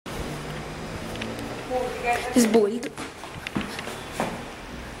It's boiled.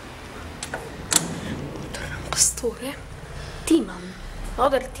 Torna un pastore. Timan.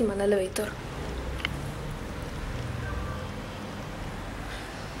 Other Timan elevator.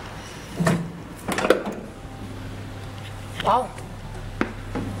 Wow.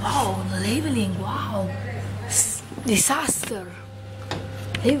 Wow, the labeling, wow. Disaster.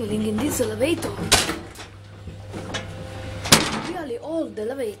 Labeling in this elevator. Really old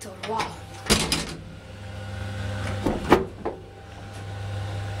elevator, wow.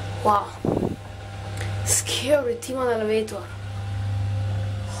 Wow. Scary Timan elevator.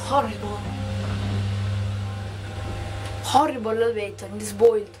 Horrible. Horrible elevator in this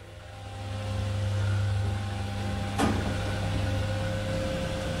boiled.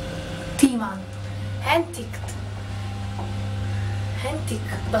 Timan. Antiqued.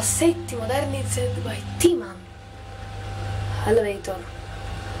 Antique. Bassetti modernized by Timan. Elevator.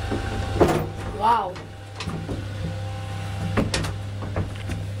 Wow.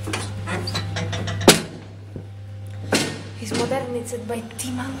 Is modernized by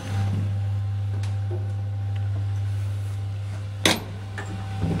Timan.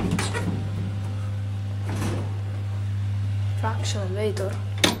 Traction elevator.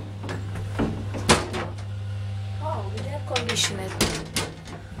 Oh, with air conditioner.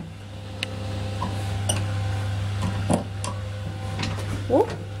 Oh.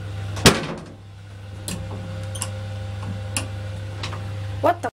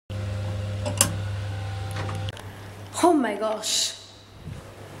 What the? Oh my gosh.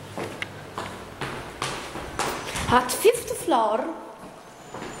 At 5th floor.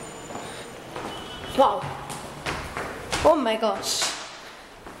 Wow. Oh my gosh.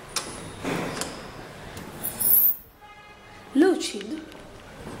 Lucid.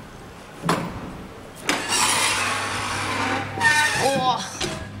 Oh.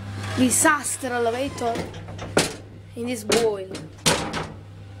 Disaster elevator in this boil.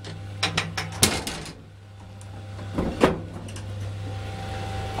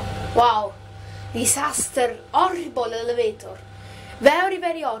 Wow, disaster, horrible elevator. Very,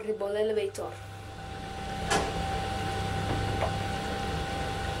 very horrible elevator.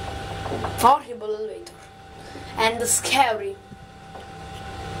 Horrible elevator. And scary.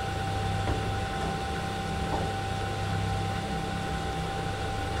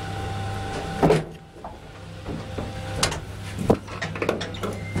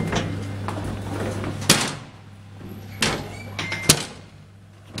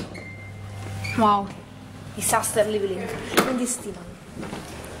 Wow, disaster leveling in this Timan.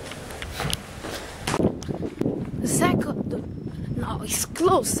 The second, no, it's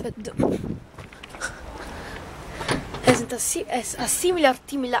closed. Isn't a similar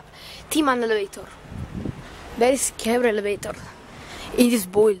Timan elevator. Very scary elevator in this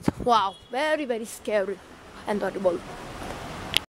build. Wow, very, very scary and horrible.